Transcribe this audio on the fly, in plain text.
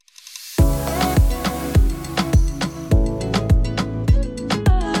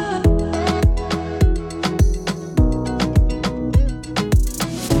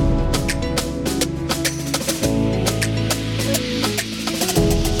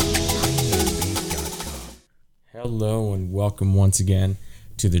Hello and welcome once again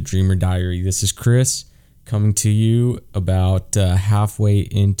to the Dreamer Diary. This is Chris coming to you about halfway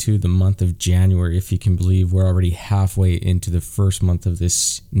into the month of January. If you can believe we're already halfway into the first month of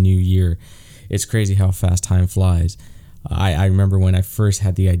this new year. It's crazy how fast time flies. I remember when I first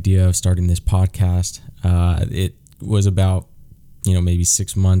had the idea of starting this podcast, it was about, maybe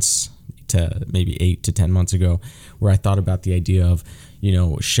 6 months to maybe 8 to 10 months ago, where I thought about the idea of,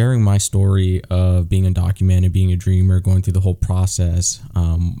 sharing my story of being undocumented, being a dreamer, going through the whole process.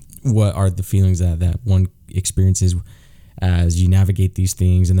 What are the feelings that one experiences as you navigate these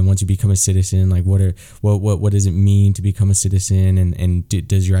things, and then once you become a citizen, like what does it mean to become a citizen, and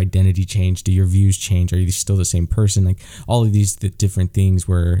does your identity change? Do your views change? Are you still the same person? Like all of these different things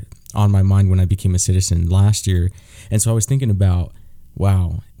were on my mind when I became a citizen last year, and so I was thinking about,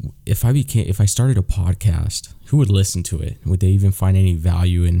 wow, if I started a podcast, who would listen to it? Would they even find any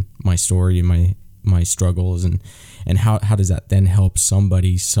value in my story and my struggles, and how does that then help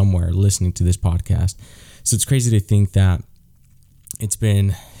somebody somewhere listening to this podcast? So it's crazy to think that it's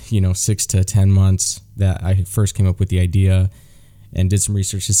been 6 to 10 months that I first came up with the idea and did some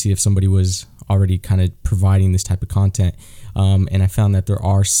research to see if somebody was already kind of providing this type of content, and I found that there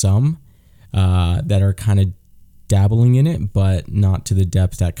are some that are kind of dabbling in it, but not to the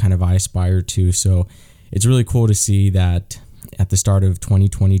depth that kind of I aspire to. So it's really cool to see that at the start of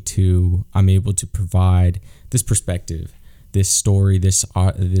 2022, I'm able to provide this perspective, this story, this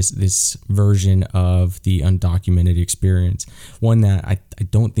version of the undocumented experience, one that I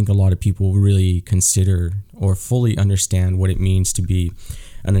don't think a lot of people really consider or fully understand what it means to be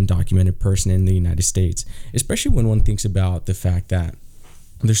an undocumented person in the United States, especially when one thinks about the fact that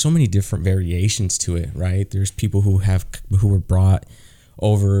there's so many different variations to it, right? There's people who were brought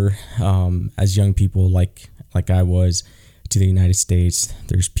over as young people, like I was, to the United States.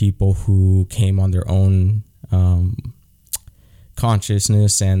 There's people who came on their own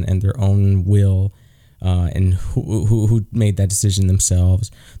consciousness and their own will, and who made that decision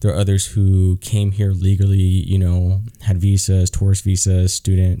themselves. There are others who came here legally, had visas, tourist visas,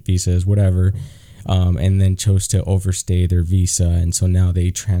 student visas, whatever. And then chose to overstay their visa, and so now they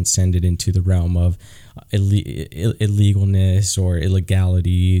transcended into the realm of illegalness or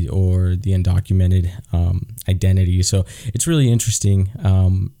illegality or the undocumented identity. So it's really interesting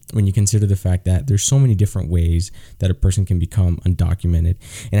when you consider the fact that there's so many different ways that a person can become undocumented.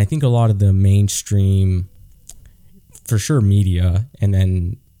 And I think a lot of the mainstream, for sure, media, and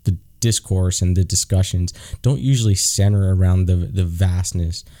then the discourse and the discussions don't usually center around the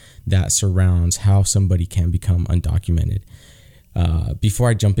vastness that surrounds how somebody can become undocumented. Before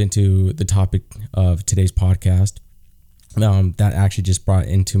I jump into the topic of today's podcast, that actually just brought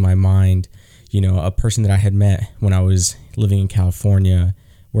into my mind, a person that I had met when I was living in California,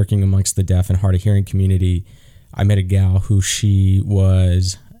 working amongst the deaf and hard of hearing community. I met a gal who she's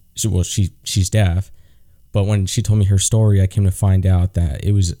deaf, but when she told me her story, I came to find out that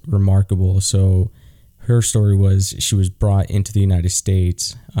it was remarkable. So her story was she was brought into the United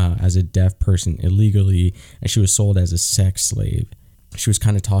States as a deaf person illegally, and she was sold as a sex slave. She was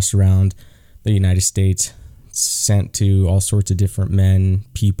kind of tossed around the United States, sent to all sorts of different men,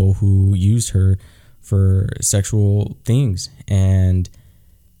 people who used her for sexual things. And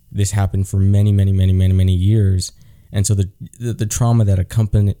this happened for many, many, many, many, many years. And so the trauma that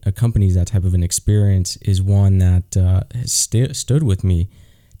accompanies that type of an experience is one that has stood with me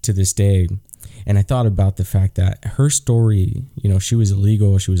to this day. And I thought about the fact that her story, she was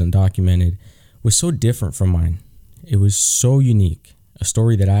illegal, she was undocumented, was so different from mine. It was so unique, a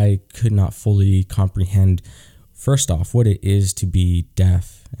story that I could not fully comprehend. First off, what it is to be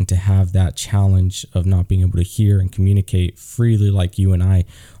deaf and to have that challenge of not being able to hear and communicate freely like you and I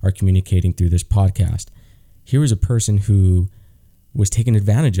are communicating through this podcast. Here was a person who was taken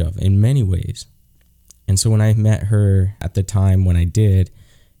advantage of in many ways. And so when I met her at the time when I did,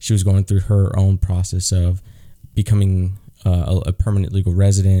 she was going through her own process of becoming a permanent legal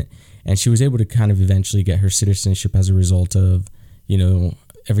resident, and she was able to kind of eventually get her citizenship as a result of,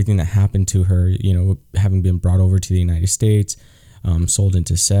 everything that happened to her, having been brought over to the United States, sold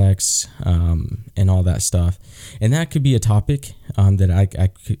into sex, and all that stuff. And that could be a topic that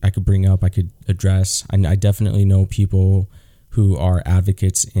I could bring up, I could address. I definitely know people who are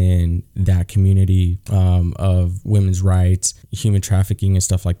advocates in that community of women's rights, human trafficking and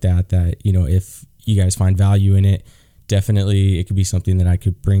stuff like that, if you guys find value in it, definitely it could be something that I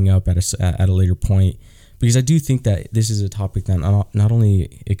could bring up at a later point, because I do think that this is a topic that not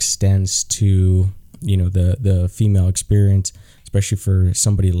only extends to, the female experience, especially for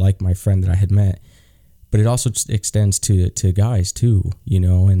somebody like my friend that I had met, but it also extends to guys too,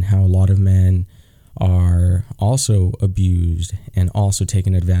 and how a lot of men are also abused and also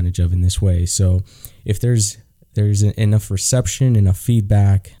taken advantage of in this way. So if there's enough reception, enough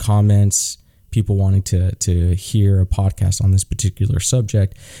feedback, comments, people wanting to hear a podcast on this particular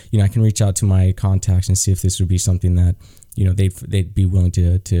subject, I can reach out to my contacts and see if this would be something that, they'd be willing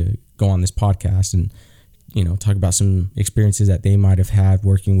to go on this podcast and, talk about some experiences that they might have had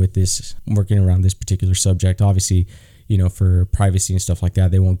working around this particular subject. Obviously, for privacy and stuff like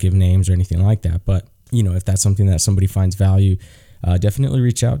that, they won't give names or anything like that. But, if that's something that somebody finds value, definitely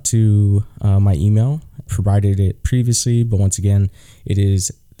reach out to my email. I provided it previously, but once again, it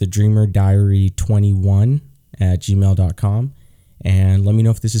is thedreamerdiary21@gmail.com. And let me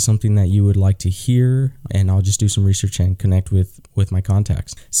know if this is something that you would like to hear, and I'll just do some research and connect with my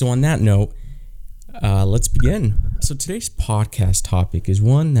contacts. So on that note, let's begin. So today's podcast topic is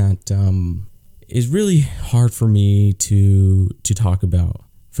one that is really hard for me to talk about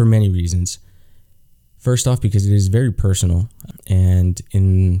for many reasons. First off, because it is very personal, and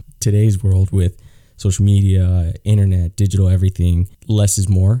in today's world with social media, internet, digital everything, less is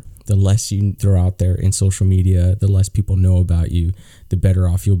more. The less you throw out there in social media, the less people know about you, the better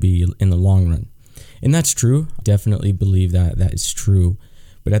off you'll be in the long run. And that's true. I definitely believe that is true.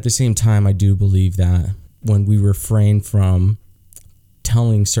 But at the same time, I do believe that when we refrain from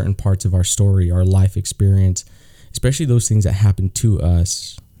telling certain parts of our story, our life experience, especially those things that happen to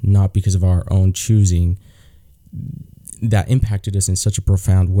us, not because of our own choosing, that impacted us in such a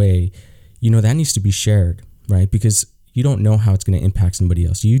profound way, that needs to be shared, right? Because you don't know how it's going to impact somebody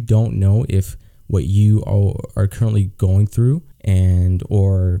else. You don't know if what you are currently going through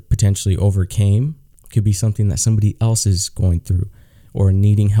or potentially overcame could be something that somebody else is going through or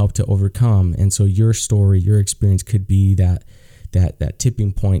needing help to overcome. And so your story, your experience could be that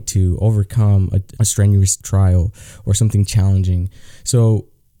tipping point to overcome a strenuous trial or something challenging. So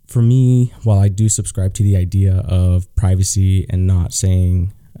for me, while I do subscribe to the idea of privacy and not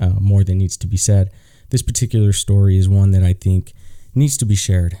saying more than needs to be said, this particular story is one that I think needs to be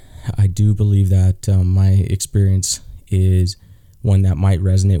shared. I do believe that my experience is one that might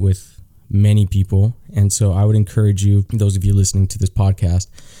resonate with many people. And so I would encourage you, those of you listening to this podcast,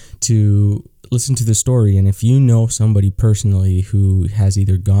 to listen to the story. And if you know somebody personally who has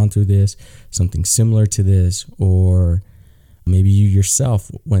either gone through this, something similar to this, or maybe you yourself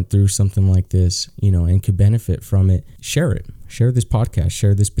went through something like this, and could benefit from it, share it. Share this podcast,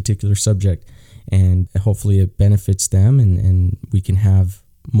 share this particular subject, and hopefully it benefits them, and we can have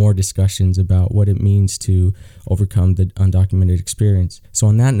more discussions about what it means to overcome the undocumented experience. So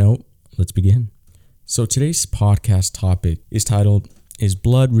on that note, let's begin. So today's podcast topic is titled, "Is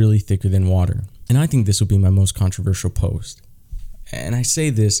Blood Really Thicker Than Water?" And I think this will be my most controversial post. And I say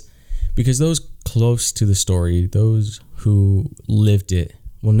this because those close to the story, those who lived it,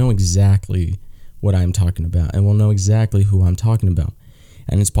 will know exactly what I'm talking about and will know exactly who I'm talking about.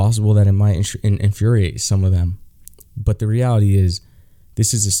 And it's possible that it might infuriate some of them. But the reality is,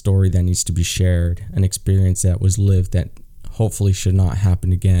 this is a story that needs to be shared, an experience that was lived that hopefully should not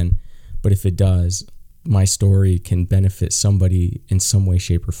happen again. But if it does, my story can benefit somebody in some way,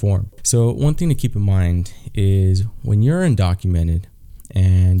 shape, or form. So one thing to keep in mind is when you're undocumented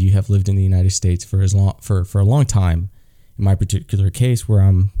and you have lived in the United States for a long time, in my particular case where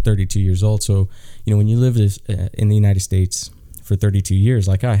I'm 32 years old. So, when you live in the United States for 32 years,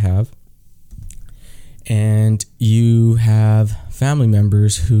 like I have, and you have family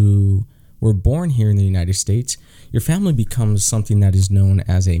members who were born here in the United States, your family becomes something that is known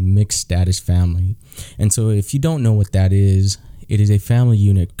as a mixed status family. And so if you don't know what that is, it is a family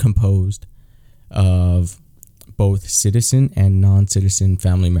unit composed of both citizen and non-citizen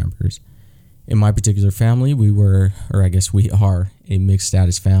family members. In my particular family, we are a mixed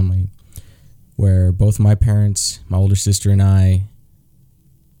status family where both my parents, my older sister and I,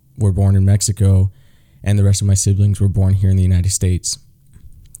 were born in Mexico, and the rest of my siblings were born here in the United States.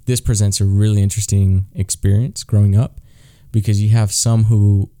 This presents a really interesting experience growing up because you have some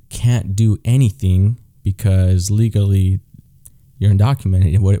who can't do anything because legally you're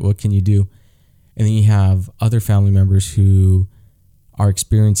undocumented. What can you do? And then you have other family members who are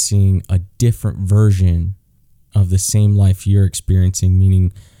experiencing a different version of the same life you're experiencing,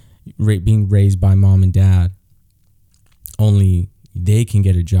 meaning being raised by mom and dad, only they can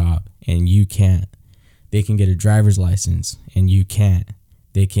get a job and you can't. They can get a driver's license and you can't.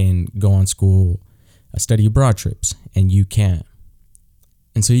 They can go on study abroad trips and you can't.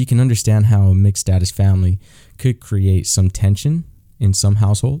 And so you can understand how a mixed status family could create some tension in some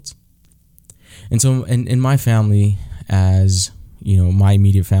households. And so in my family, as my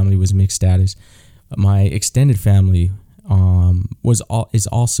immediate family was mixed status, my extended family is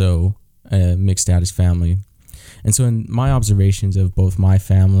also a mixed status family. And so in my observations of both my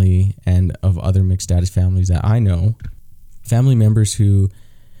family and of other mixed status families that I know, family members who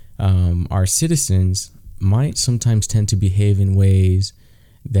are citizens might sometimes tend to behave in ways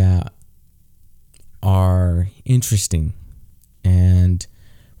that are interesting. And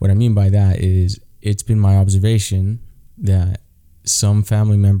what I mean by that is it's been my observation that some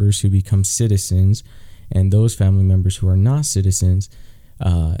family members who become citizens and those family members who are not citizens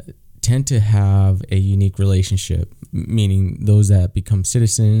tend to have a unique relationship, meaning those that become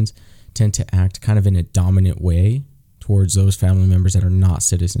citizens tend to act kind of in a dominant way towards those family members that are not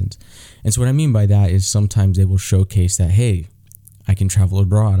citizens. And so what I mean by that is sometimes they will showcase that, hey, I can travel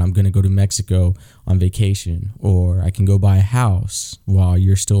abroad. I'm going to go to Mexico on vacation, or I can go buy a house while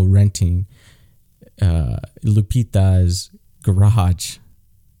you're still renting Lupita's garage,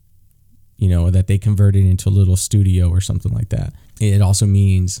 that they converted into a little studio or something like that. It also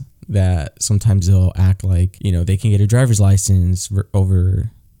means that sometimes they'll act like, they can get a driver's license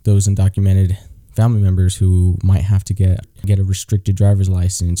over those undocumented family members who might have to get a restricted driver's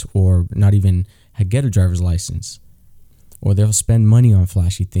license or not even get a driver's license. Or they'll spend money on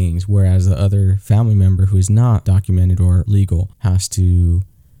flashy things, whereas the other family member who is not documented or legal has to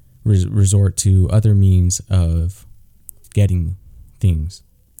resort to other means of getting things.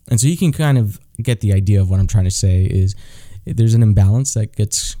 And so you can kind of get the idea of what I'm trying to say is there's an imbalance that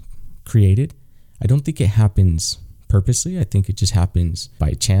gets created. I don't think it happens purposely. I think it just happens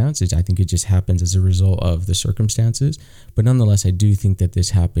by chance. I think it just happens as a result of the circumstances. But nonetheless, I do think that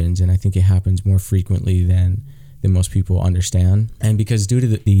this happens, and I think it happens more frequently than most people understand. And because due to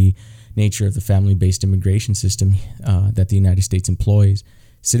the nature of the family-based immigration system that the United States employs,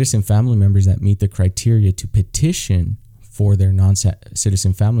 citizen family members that meet the criteria to petition for their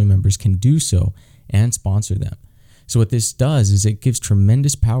non-citizen family members can do so and sponsor them. So what this does is it gives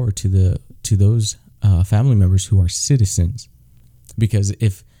tremendous power to those family members who are citizens. Because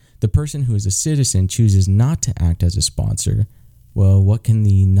if the person who is a citizen chooses not to act as a sponsor, well, what can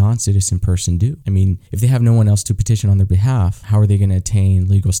the non-citizen person do? I mean, if they have no one else to petition on their behalf, how are they going to attain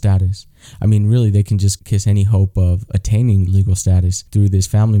legal status? I mean, really, they can just kiss any hope of attaining legal status through this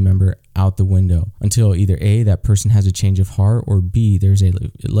family member out the window until either A, that person has a change of heart, or B, there's a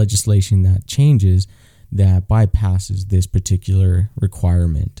legislation that changes that bypasses this particular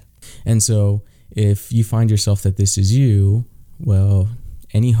requirement. And so if you find yourself that this is you, well,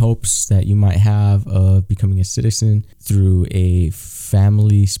 any hopes that you might have of becoming a citizen through a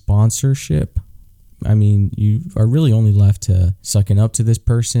family sponsorship, I mean, you are really only left to sucking up to this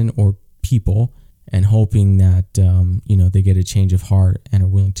person or people and hoping that, they get a change of heart and are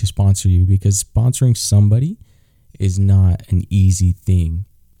willing to sponsor you, because sponsoring somebody is not an easy thing.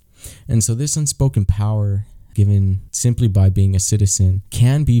 And so this unspoken power given simply by being a citizen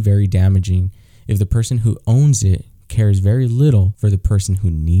can be very damaging if the person who owns it cares very little for the person who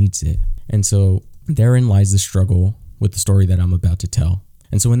needs it. And so therein lies the struggle with the story that I'm about to tell.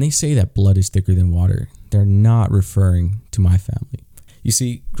 And so when they say that blood is thicker than water, they're not referring to my family. You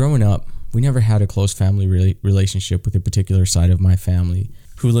see, growing up, we never had a close family relationship with a particular side of my family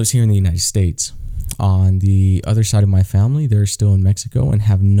who lives here in the United States. On the other side of my family, they're still in Mexico and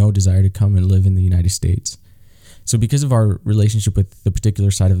have no desire to come and live in the United States. So because of our relationship with the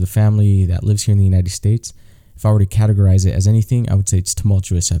particular side of the family that lives here in the United States, if I were to categorize it as anything, I would say it's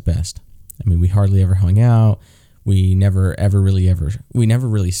tumultuous at best. I mean, we hardly ever hung out. We never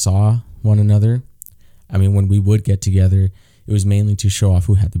really saw one another. I mean, when we would get together, it was mainly to show off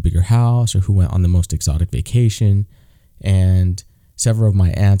who had the bigger house or who went on the most exotic vacation. And several of my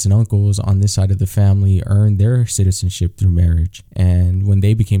aunts and uncles on this side of the family earned their citizenship through marriage. And when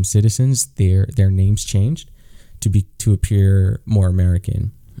they became citizens, their names changed to appear more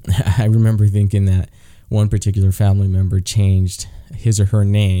American. I remember thinking that one particular family member changed his or her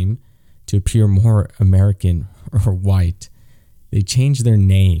name to appear more American or white. They changed their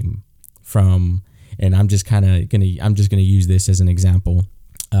name from, and I'm just gonna use this as an example,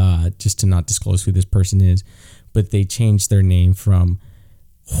 just to not disclose who this person is, but they changed their name from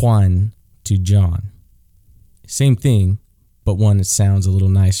Juan to John. Same thing, but one sounds a little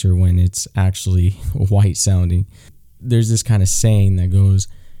nicer when it's actually white sounding. There's this kind of saying that goes,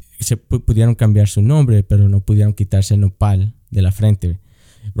 se pudieron cambiar su nombre, pero no pudieron quitarse el nopal de la frente,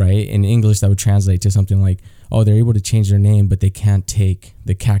 right? In English, that would translate to something like, oh, they're able to change their name, but they can't take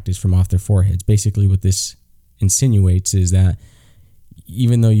the cactus from off their foreheads. Basically, what this insinuates is that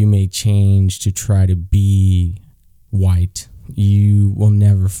even though you may change to try to be white, you will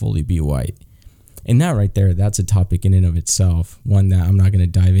never fully be white. And that right there, that's a topic in and of itself, one that I'm not going to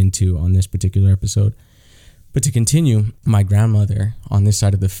dive into on this particular episode. But to continue, my grandmother on this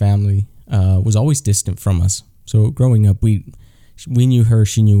side of the family, was always distant from us. So growing up, we knew her,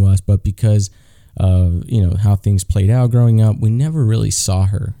 she knew us, but because of how things played out growing up, we never really saw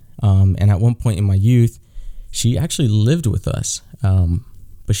her. And at one point in my youth, she actually lived with us,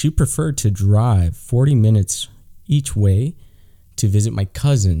 but she preferred to drive 40 minutes each way to visit my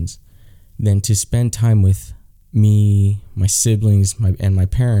cousins than to spend time with me, my siblings, and my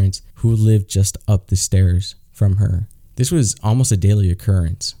parents, who lived just up the stairs from her. This was almost a daily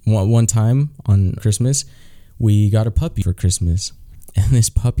occurrence. One time on Christmas, we got a puppy for Christmas, and this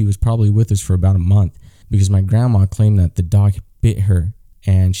puppy was probably with us for about a month because my grandma claimed that the dog bit her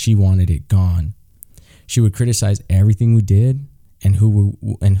and she wanted it gone. She would criticize everything we did and who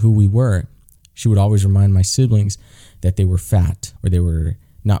we were. She would always remind my siblings that they were fat or they were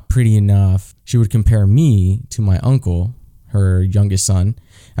not pretty enough. She would compare me to my uncle, her youngest son,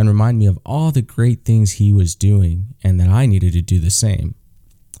 and remind me of all the great things he was doing and that I needed to do the same.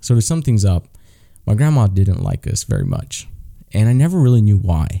 So to sum things up, my grandma didn't like us very much, and I never really knew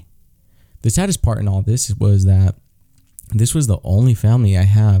why. The saddest part in all this was that this was the only family I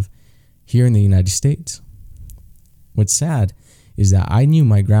have here in the United States. What's sad is that I knew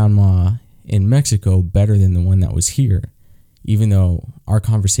my grandma in Mexico better than the one that was here, even though our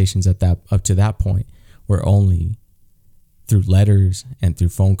conversations up to that point were only through letters and through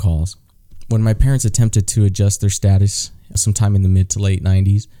phone calls. When my parents attempted to adjust their status sometime in the mid to late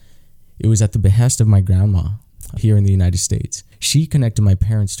 90s, it was at the behest of my grandma here in the United States. She connected my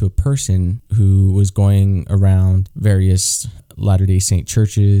parents to a person who was going around various Latter-day Saint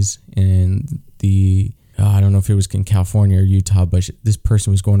churches in I don't know if it was in California or Utah, but this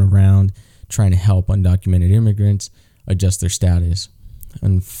person was going around trying to help undocumented immigrants adjust their status.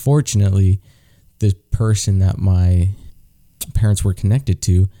 Unfortunately, the person that my parents were connected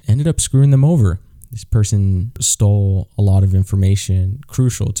to ended up screwing them over. This person stole a lot of information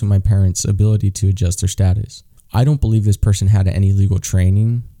crucial to my parents' ability to adjust their status. I don't believe this person had any legal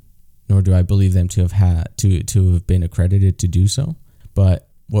training, nor do I believe them to have been accredited to do so. But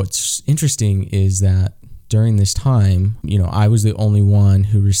what's interesting is that during this time, I was the only one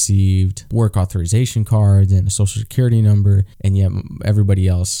who received work authorization cards and a social security number, and yet everybody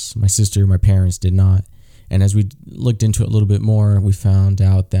else, my sister, my parents, did not. And as we looked into it a little bit more, we found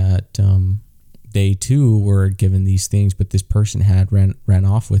out that they too were given these things, but this person had ran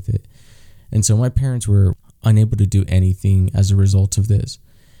off with it. And so my parents were unable to do anything as a result of this.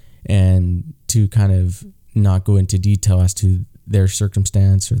 And to kind of not go into detail as to their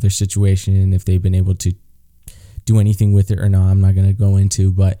circumstance or their situation, if they've been able to do anything with it or not, I'm not going to go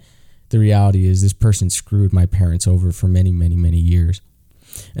into, but the reality is this person screwed my parents over for many, many, many years.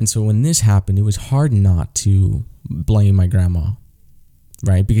 And so when this happened, it was hard not to blame my grandma,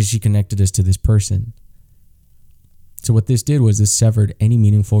 right? Because she connected us to this person. So what this did was this severed any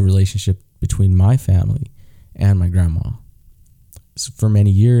meaningful relationship between my family and my grandma. So for many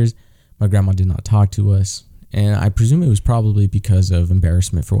years, my grandma did not talk to us, and I presume it was probably because of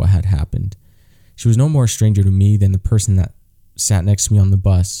embarrassment for what had happened. She was no more a stranger to me than the person that sat next to me on the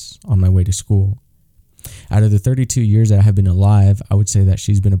bus on my way to school. Out of the 32 years that I have been alive, I would say that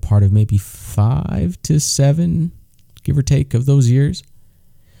she's been a part of maybe 5 to 7, give or take, of those years.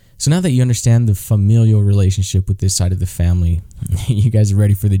 So now that you understand the familial relationship with this side of the family, you guys are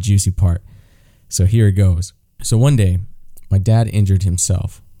ready for the juicy part. So here it goes. So one day, my dad injured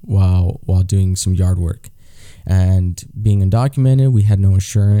himself while doing some yard work. And being undocumented, we had no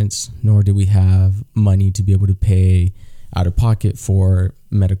insurance, nor did we have money to be able to pay out of pocket for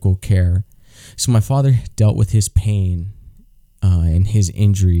medical care. So my father dealt with his pain and his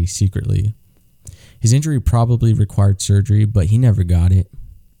injury secretly. His injury probably required surgery, but he never got it.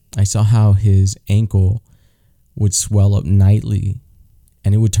 I saw how his ankle would swell up nightly,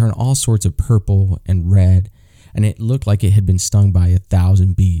 and it would turn all sorts of purple and red, and it looked like it had been stung by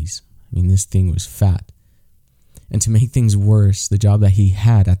 1,000 bees. I mean, this thing was fat. And to make things worse, the job that he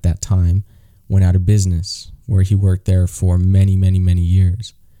had at that time went out of business, where he worked there for many, many, many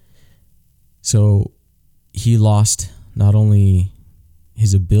years. So he lost not only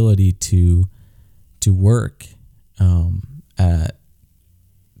his ability to work at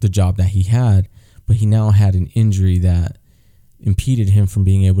the job that he had, but he now had an injury that impeded him from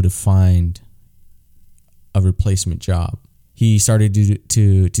being able to find a replacement job. He started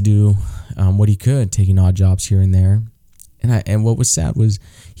to do what he could, taking odd jobs here and there. And what was sad was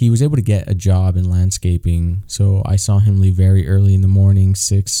he was able to get a job in landscaping. So I saw him leave very early in the morning,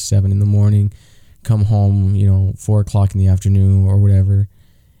 6, 7 in the morning, come home, 4 o'clock in the afternoon or whatever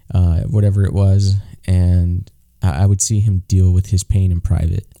it was. And I would see him deal with his pain in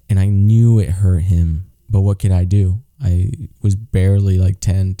private. And I knew it hurt him, but what could I do? I was barely like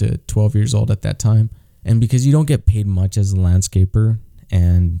 10 to 12 years old at that time. And because you don't get paid much as a landscaper,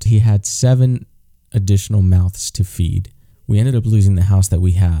 and he had 7 additional mouths to feed, we ended up losing the house that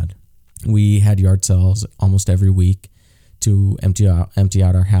we had. We had yard sales almost every week to empty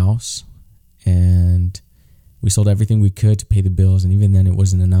out our house, and we sold everything we could to pay the bills, and even then it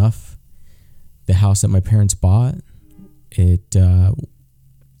wasn't enough. The house that my parents bought, it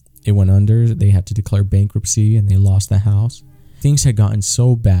went under. They had to declare bankruptcy, and they lost the house. Things had gotten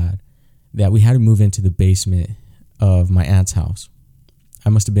so bad that we had to move into the basement of my aunt's house. I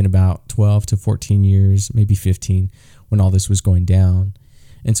must have been about 12 to 14 years, maybe 15, when all this was going down.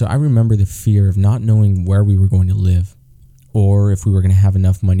 And so I remember the fear of not knowing where we were going to live or if we were going to have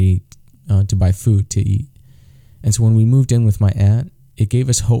enough money to buy food to eat. And so when we moved in with my aunt, it gave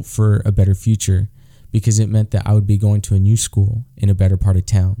us hope for a better future because it meant that I would be going to a new school in a better part of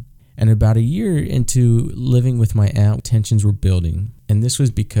town. And about a year into living with my aunt, tensions were building. And this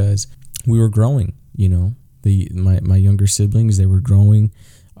was because we were growing, my younger siblings, they were growing,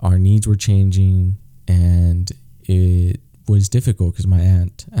 our needs were changing, and it was difficult because my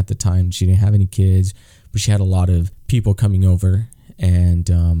aunt at the time, she didn't have any kids, but she had a lot of people coming over, and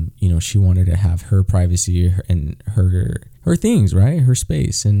she wanted to have her privacy and her things, right? Her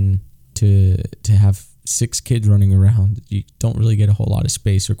space, and to have 6 kids running around, you don't really get a whole lot of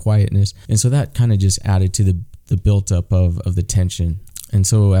space or quietness. And so that kind of just added to the built up of the tension. And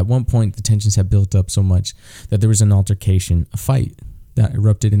so at one point, the tensions had built up so much that there was an altercation, a fight that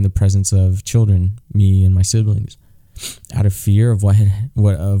erupted in the presence of children, me and my siblings. Out of fear of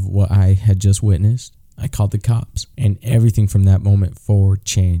what I had just witnessed, I called the cops, and everything from that moment forward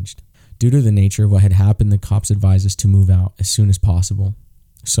changed. Due to the nature of what had happened, the cops advised us to move out as soon as possible.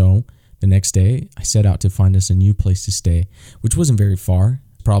 So the next day, I set out to find us a new place to stay, which wasn't very far,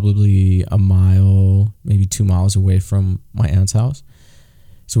 probably a mile, maybe 2 miles away from my aunt's house.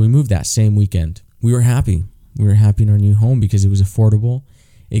 So we moved that same weekend. We were happy. We were happy in our new home because it was affordable.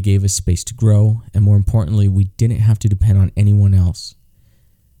 It gave us space to grow. And more importantly, we didn't have to depend on anyone else.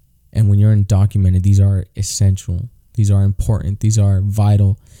 And when you're undocumented, these are essential. These are important. These are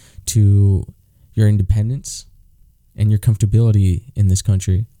vital to your independence and your comfortability in this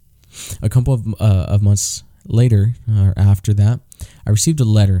country. A couple of months later, or after that, I received a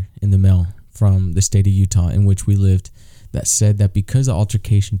letter in the mail from the state of Utah in which we lived that said that because the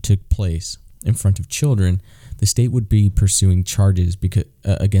altercation took place in front of children, the state would be pursuing charges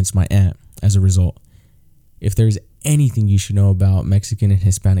against my aunt as a result. If there's anything you should know about Mexican and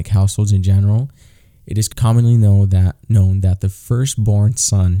Hispanic households in general, it is commonly known that the firstborn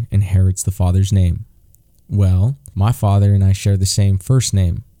son inherits the father's name. Well, my father and I share the same first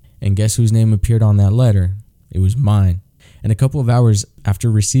name, and guess whose name appeared on that letter? It was mine. And a couple of hours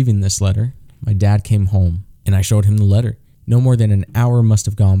after receiving this letter, my dad came home, and I showed him the letter. No more than an hour must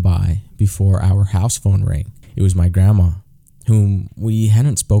have gone by before our house phone rang. It was my grandma, whom we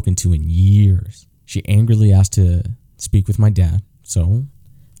hadn't spoken to in years. She angrily asked to speak with my dad, so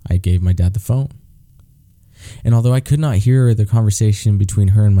I gave my dad the phone. And although I could not hear the conversation between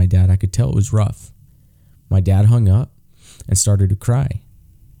her and my dad, I could tell it was rough. My dad hung up and started to cry.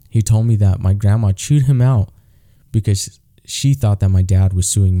 He told me that my grandma chewed him out because she thought that my dad was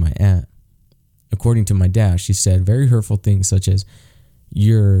suing my aunt. According to my dad, she said very hurtful things such as,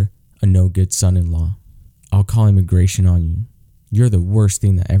 "You're a no-good son-in-law. I'll call immigration on you. You're the worst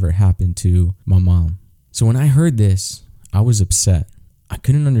thing that ever happened to my mom." So when I heard this, I was upset. I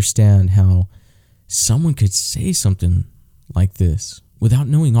couldn't understand how someone could say something like this without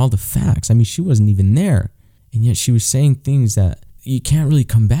knowing all the facts. I mean, she wasn't even there. And yet she was saying things that you can't really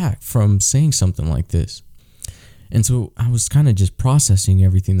come back from saying something like this. And so I was kind of just processing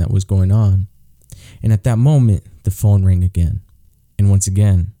everything that was going on. And at that moment, the phone rang again. And once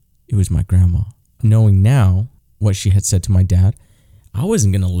again, it was my grandma. Knowing now what she had said to my dad, I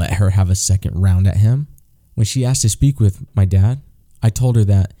wasn't going to let her have a second round at him. When she asked to speak with my dad, I told her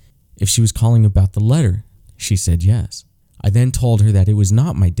that if she was calling about the letter. She said yes. I then told her that it was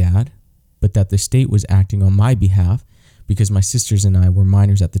not my dad, but that the state was acting on my behalf because my sisters and I were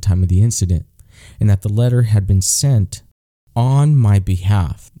minors at the time of the incident, and that the letter had been sent on my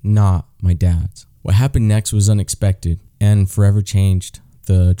behalf, not my dad's. What happened next was unexpected and forever changed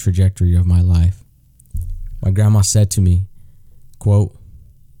the trajectory of my life. My grandma said to me, quote,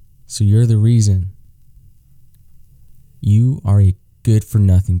 "So you're the reason. You are a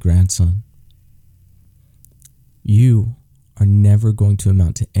good-for-nothing grandson. You are never going to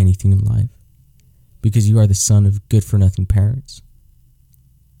amount to anything in life because you are the son of good-for-nothing parents.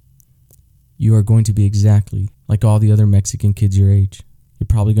 You are going to be exactly like all the other Mexican kids your age. You're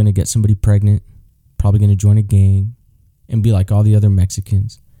probably going to get somebody pregnant, probably going to join a gang, and be like all the other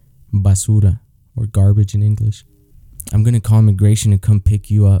Mexicans. Basura, or garbage in English. I'm going to call immigration and come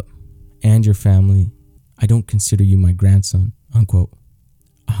pick you up and your family. I don't consider you my grandson, unquote.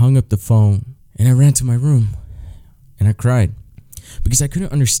 I hung up the phone and I ran to my room and I cried because I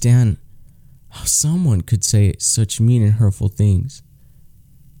couldn't understand how someone could say such mean and hurtful things,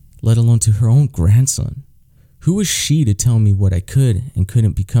 let alone to her own grandson. Who was she to tell me what I could and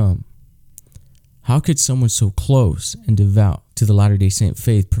couldn't become? How could someone so close and devout to the Latter-day Saint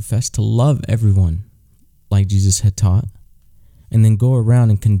faith profess to love everyone like Jesus had taught, and then go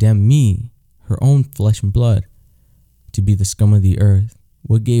around and condemn me, her own flesh and blood, to be the scum of the earth?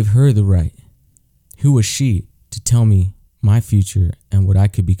 What gave her the right? Who was she to tell me my future and what I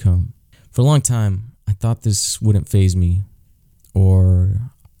could become? For a long time, I thought this wouldn't faze me,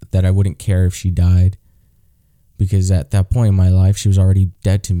 or that I wouldn't care if she died, because at that point in my life, she was already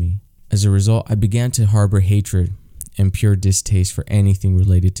dead to me. As a result, I began to harbor hatred and pure distaste for anything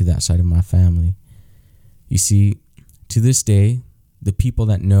related to that side of my family. You see, to this day, the people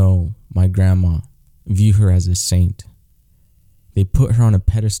that know my grandma view her as a saint. They put her on a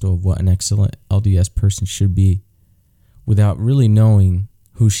pedestal of what an excellent LDS person should be, without really knowing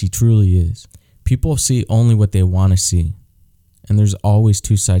who she truly is. People see only what they want to see, and there's always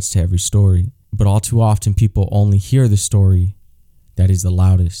two sides to every story. But all too often, people only hear the story that is the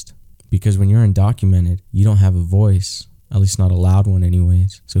loudest. Because when you're undocumented, you don't have a voice, at least not a loud one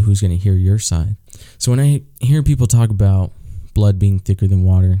anyways. So who's going to hear your side? So when I hear people talk about blood being thicker than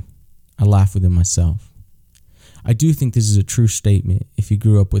water, I laugh within myself. I do think this is a true statement if you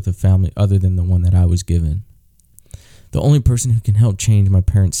grew up with a family other than the one that I was given. The only person who can help change my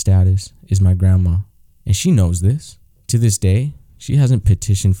parents' status is my grandma, and she knows this. To this day, she hasn't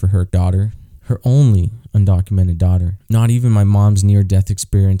petitioned for her daughter, her only undocumented daughter. Not even my mom's near-death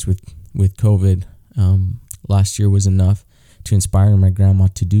experience with COVID last year was enough to inspire my grandma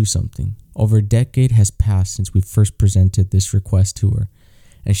to do something. Over a decade has passed since we first presented this request to her,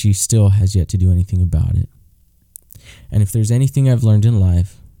 and she still has yet to do anything about it. And if there's anything I've learned in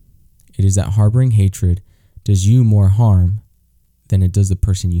life, it is that harboring hatred does you more harm than it does the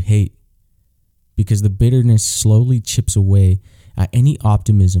person you hate, because the bitterness slowly chips away at any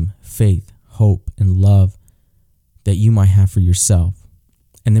optimism, faith, hope, and love that you might have for yourself.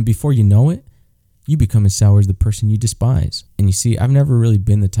 And then before you know it, you become as sour as the person you despise. And you see, I've never really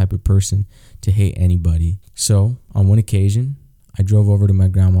been the type of person to hate anybody. So on one occasion, I drove over to my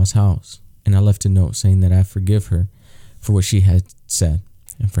grandma's house and I left a note saying that I forgive her for what she had said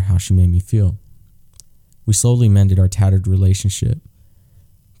and for how she made me feel. We slowly mended our tattered relationship.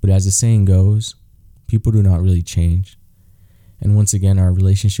 But as the saying goes, people do not really change. And once again, our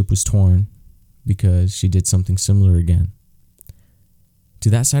relationship was torn because she did something similar again. To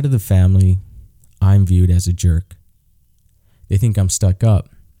that side of the family, I'm viewed as a jerk. They think I'm stuck up.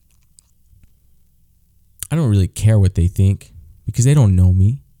 I don't really care what they think because they don't know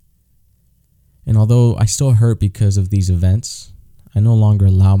me. And although I still hurt because of these events, I no longer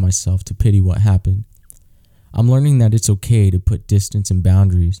allow myself to pity what happened. I'm learning that it's okay to put distance and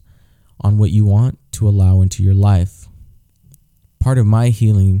boundaries on what you want to allow into your life. Part of my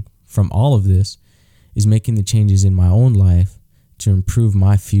healing from all of this is making the changes in my own life to improve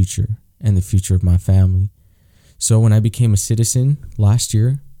my future and the future of my family. So when I became a citizen last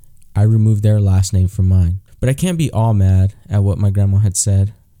year, I removed their last name from mine. But I can't be all mad at what my grandma had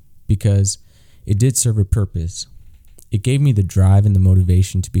said because it did serve a purpose. It gave me the drive and the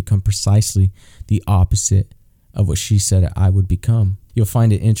motivation to become precisely the opposite of what she said I would become. You'll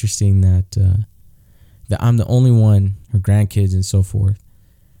find it interesting that I'm the only one, her grandkids and so forth,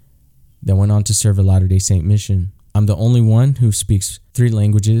 that went on to serve a Latter-day Saint mission. I'm the only one who speaks 3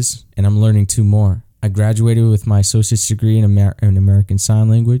 languages, and I'm learning 2 more. I graduated with my associate's degree in American Sign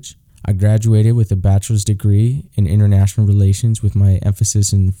Language. I graduated with a bachelor's degree in international relations with my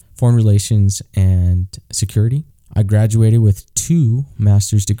emphasis in foreign relations and security. I graduated with 2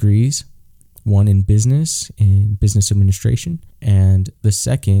 master's degrees, one in business administration, and the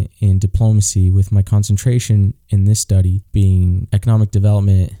second in diplomacy, with my concentration in this study being economic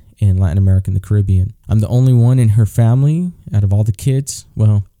development in Latin America and the Caribbean. I'm the only one in her family out of all the kids.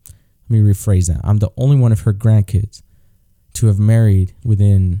 Well, let me rephrase that. I'm the only one of her grandkids to have married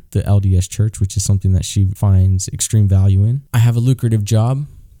within the LDS church, which is something that she finds extreme value in. I have a lucrative job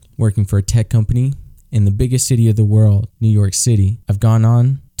working for a tech company in the biggest city of the world, New York City. I've gone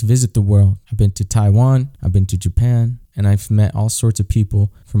on to visit the world. I've been to Taiwan, I've been to Japan, and I've met all sorts of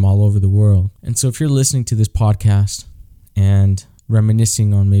people from all over the world. And so if you're listening to this podcast and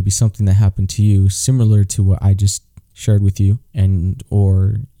reminiscing on maybe something that happened to you similar to what I just shared with you, and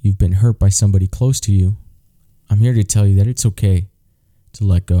or you've been hurt by somebody close to you, I'm here to tell you that it's okay to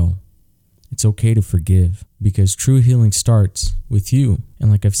let go. It's okay to forgive, because true healing starts with you.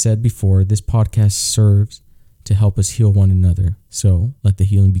 And like I've said before, this podcast serves to help us heal one another. So let the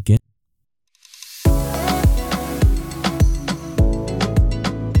healing begin.